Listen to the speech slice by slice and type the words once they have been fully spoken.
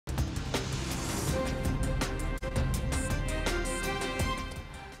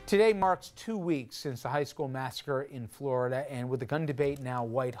Today marks 2 weeks since the high school massacre in Florida, and with the gun debate now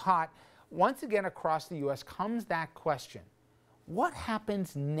white hot, once again across the U.S. comes that question. What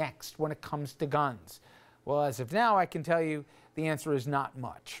happens next when it comes to guns? Well, as of now, I can tell you the answer is not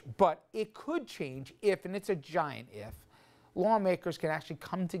much. But it could change if, and it's a giant if, lawmakers can actually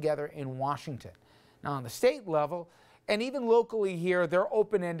come together in Washington. Now, on the state level, and even locally here, there are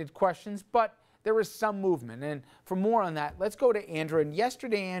open-ended questions, but there is some movement. And for more on that, let's go to Andrew. And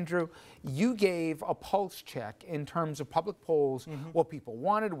yesterday, Andrew, you gave a pulse check in terms of public polls, what people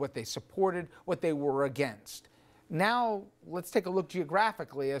wanted, what they supported, what they were against. Now, let's take a look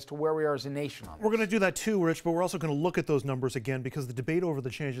geographically as to where we are as a nation on this. We're going to do that too, Rich, but we're also going to look at those numbers again because the debate over the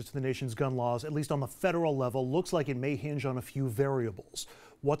changes to the nation's gun laws, at least on the federal level, looks like it may hinge on a few variables.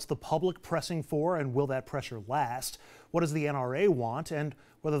 What's the public pressing for, and will that pressure last? What does the NRA want, and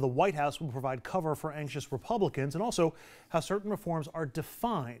whether the White House will provide cover for anxious Republicans, and also how certain reforms are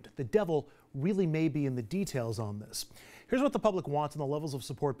defined. The devil really may be in the details on this. Here's what the public wants and the levels of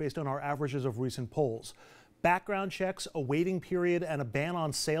support based on our averages of recent polls. Background checks, a waiting period, and a ban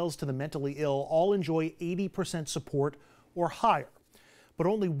on sales to the mentally ill all enjoy 80% support or higher. But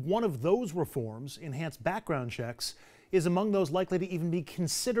only one of those reforms, enhanced background checks, is among those likely to even be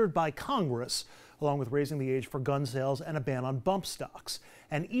considered by Congress, along with raising the age for gun sales and a ban on bump stocks.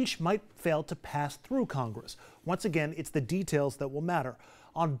 And each might fail to pass through Congress. Once again, it's the details that will matter.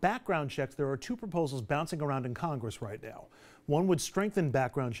 On background checks, there are two proposals bouncing around in Congress right now. One would strengthen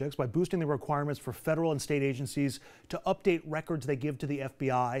background checks by boosting the requirements for federal and state agencies to update records they give to the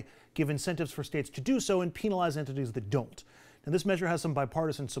FBI, give incentives for states to do so, and penalize entities that don't. Now, this measure has some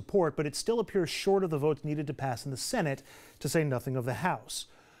bipartisan support, but it still appears short of the votes needed to pass in the Senate, to say nothing of the House.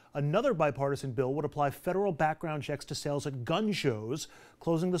 Another bipartisan bill would apply federal background checks to sales at gun shows,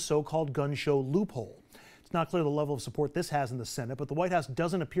 closing the so-called gun show loophole. It's not clear the level of support this has in the Senate, but the White House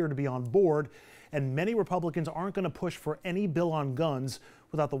doesn't appear to be on board, and many Republicans aren't going to push for any bill on guns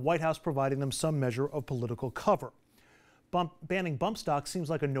without the White House providing them some measure of political cover. Banning bump stocks seems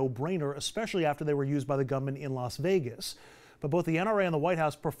like a no-brainer, especially after they were used by the gunman in Las Vegas. But both the NRA and the White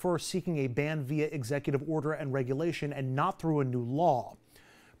House prefer seeking a ban via executive order and regulation and not through a new law.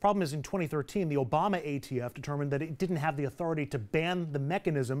 Problem is, in 2013, the Obama ATF determined that it didn't have the authority to ban the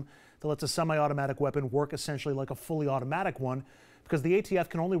mechanism that lets a semi-automatic weapon work essentially like a fully automatic one, because the ATF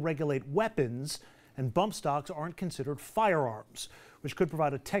can only regulate weapons, and bump stocks aren't considered firearms, which could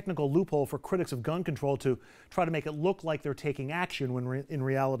provide a technical loophole for critics of gun control to try to make it look like they're taking action when in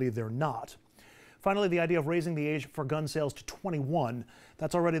reality they're not. Finally, the idea of raising the age for gun sales to 21.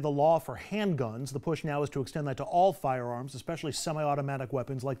 That's already the law for handguns. The push now is to extend that to all firearms, especially semi-automatic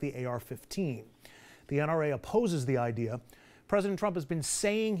weapons like the AR-15. The NRA opposes the idea. President Trump has been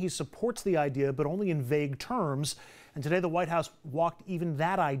saying he supports the idea, but only in vague terms. And today the White House walked even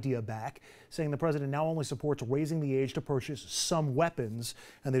that idea back, saying the president now only supports raising the age to purchase some weapons,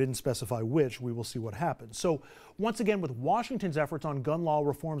 and they didn't specify which. We will see what happens. So once again, with Washington's efforts on gun law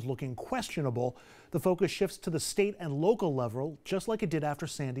reforms looking questionable, the focus shifts to the state and local level, just like it did after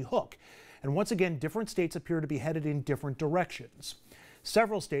Sandy Hook. And once again, different states appear to be headed in different directions.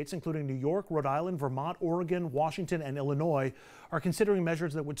 Several states, including New York, Rhode Island, Vermont, Oregon, Washington, and Illinois, are considering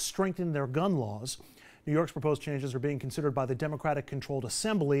measures that would strengthen their gun laws. New York's proposed changes are being considered by the Democratic-controlled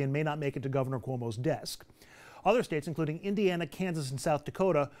Assembly and may not make it to Governor Cuomo's desk. Other states, including Indiana, Kansas, and South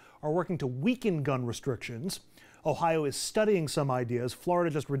Dakota, are working to weaken gun restrictions. Ohio is studying some ideas.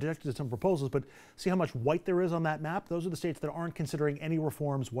 Florida just rejected some proposals, but see how much white there is on that map? Those are the states that aren't considering any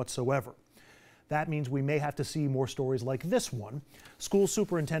reforms whatsoever. That means we may have to see more stories like this one. School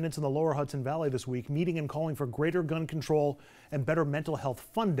superintendents in the lower Hudson Valley this week meeting and calling for greater gun control and better mental health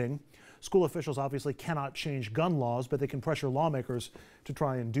funding. School officials obviously cannot change gun laws, but they can pressure lawmakers to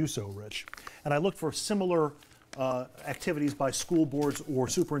try and do so, Rich. And I looked for similar activities by school boards or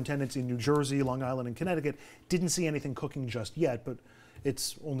superintendents in New Jersey, Long Island, and Connecticut. Didn't see anything cooking just yet, but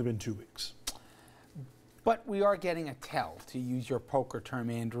it's only been 2 weeks. But we are getting a tell, to use your poker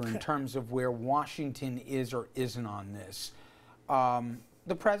term, Andrew, in terms of where Washington is or isn't on this.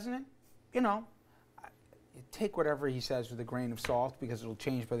 The president, you know, take whatever he says with a grain of salt because it'll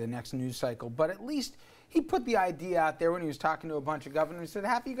change by the next news cycle. But at least he put the idea out there when he was talking to a bunch of governors. He said,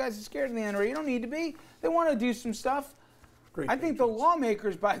 half of you guys are scared of the NRA. You don't need to be. They want to do some stuff. Great I think the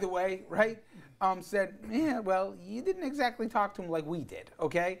lawmakers, by the way, right, said, yeah, well, you didn't exactly talk to them like we did,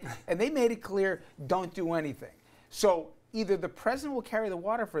 okay? And they made it clear, don't do anything. So either the president will carry the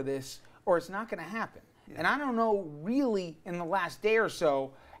water for this or it's not going to happen. Yeah. And I don't know really in the last day or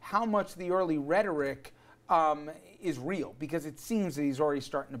so how much the early rhetoric is real, because it seems that he's already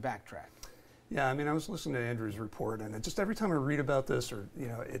starting to backtrack. Yeah, I mean, I was listening to Andrew's report, and just every time I read about this, or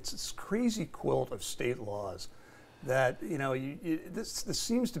it's this crazy quilt of state laws that this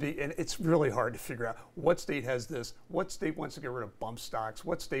seems to be, and it's really hard to figure out what state has this, what state wants to get rid of bump stocks,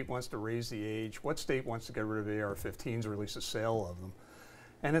 what state wants to raise the age, what state wants to get rid of AR-15s or at least a sale of them.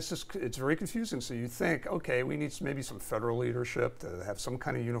 And it's very confusing. So you think, okay, we need maybe some federal leadership to have some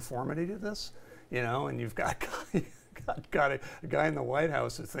kind of uniformity to this, and you've got a guy in the White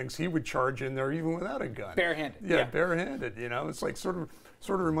House who thinks he would charge in there even without a gun. Barehanded. Yeah, barehanded. It's like sort of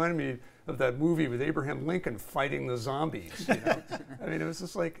reminded me of that movie with Abraham Lincoln fighting the zombies. I mean, it was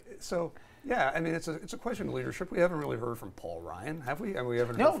just like, so. Yeah, I mean, it's a question of leadership. We haven't really heard from Paul Ryan, have we? And we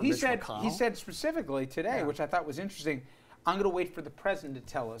haven't heard from Mitch McConnell. He said specifically today, which I thought was interesting, I'm going to wait for the president to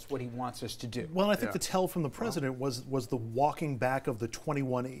tell us what he wants us to do. Well, I think the tell from the president was the walking back of the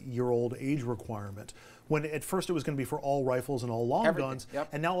 21-year-old age requirement, when at first it was going to be for all rifles and all long guns,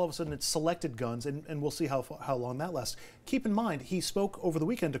 and now all of a sudden it's selected guns, and we'll see how long that lasts. Keep in mind, he spoke over the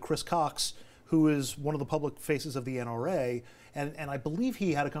weekend to Chris Cox, who is one of the public faces of the NRA, and I believe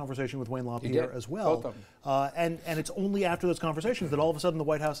he had a conversation with Wayne LaPierre as well. Both of them. And it's only after those conversations that all of a sudden the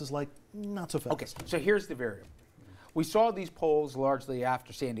White House is like, not so fast. Okay, so here's the variable. We saw these polls largely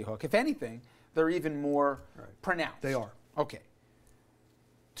after Sandy Hook. If anything, they're even more pronounced. They are. Okay.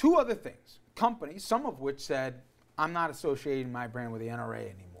 Two other things. Companies, some of which said, I'm not associating my brand with the NRA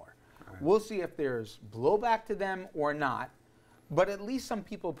anymore. We'll see if there's blowback to them or not, but at least some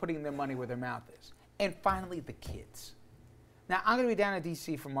people are putting their money where their mouth is. And finally, the kids. Now, I'm going to be down in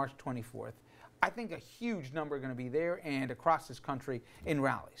D.C. for March 24th. I think a huge number are going to be there and across this country in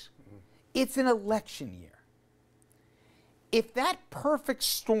rallies. It's an election year. If that perfect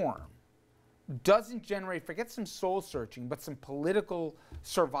storm doesn't generate, forget some soul searching, but some political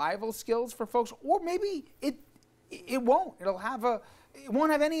survival skills for folks, or maybe it won't. It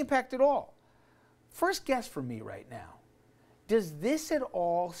won't have any impact at all. First guess for me right now. Does this at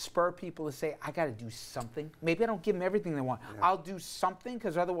all spur people to say, I got to do something? Maybe I don't give them everything they want. Yeah. I'll do something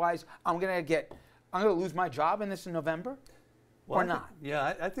because otherwise I'm going to lose my job in November, or not?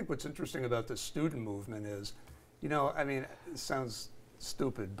 I think what's interesting about this student movement is, I mean, it sounds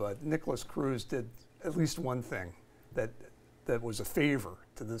stupid, but Nicholas Cruz did at least one thing that was a favor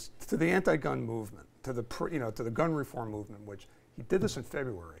to the anti-gun movement, to the gun reform movement, which he did this in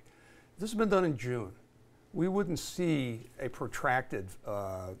February. If this has been done in June, we wouldn't see a protracted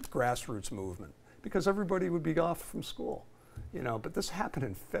grassroots movement because everybody would be off from school, But this happened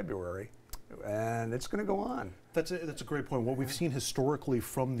in February, and it's going to go on. That's a great point. What we've seen historically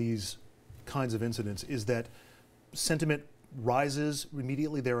from these kinds of incidents is that sentiment rises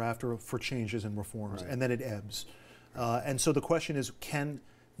immediately thereafter for changes and reforms, and then it ebbs. And so the question is, can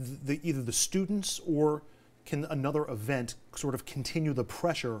either the students or can another event sort of continue the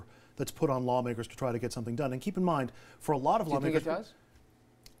pressure that's put on lawmakers to try to get something done? And keep in mind, for a lot of lawmakers, do you think it does?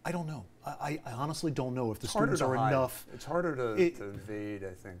 I don't know. I honestly don't know if the students are enough. It's harder to evade,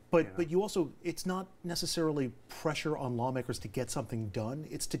 I think. But you also, it's not necessarily pressure on lawmakers to get something done.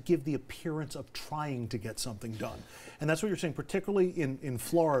 It's to give the appearance of trying to get something done. And that's what you're seeing, particularly in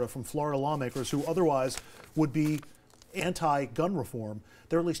Florida, from Florida lawmakers who otherwise would be anti-gun reform.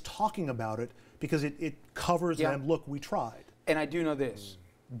 They're at least talking about it because it covers them. Look, we tried. And I do know this.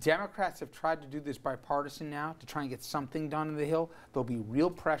 Democrats have tried to do this bipartisan now to try and get something done on the Hill. There'll be real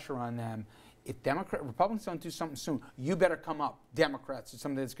pressure on them. If Republicans don't do something soon, you better come up, Democrats, with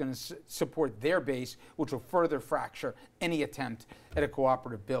something that's going to support their base, which will further fracture any attempt at a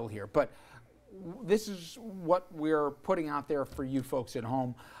cooperative bill here. But this is what we're putting out there for you folks at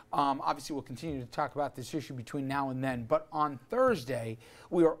home. Obviously, we'll continue to talk about this issue between now and then. But on Thursday,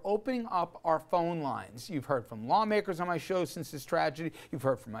 we are opening up our phone lines. You've heard from lawmakers on my show since this tragedy. You've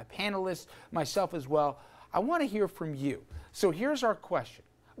heard from my panelists, myself as well. I want to hear from you. So here's our question.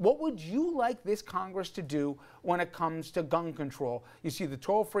 What would you like this Congress to do when it comes to gun control? You see the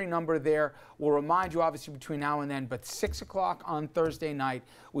toll-free number there. We'll remind you, obviously, between now and then, but 6 o'clock on Thursday night,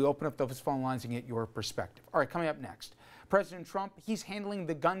 we open up those phone lines and get your perspective. All right, coming up next, President Trump, he's handling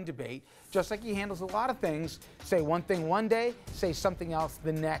the gun debate just like he handles a lot of things. Say one thing one day, say something else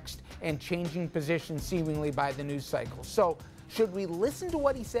the next, and changing positions seemingly by the news cycle. So should we listen to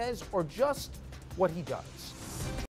what he says or just what he does?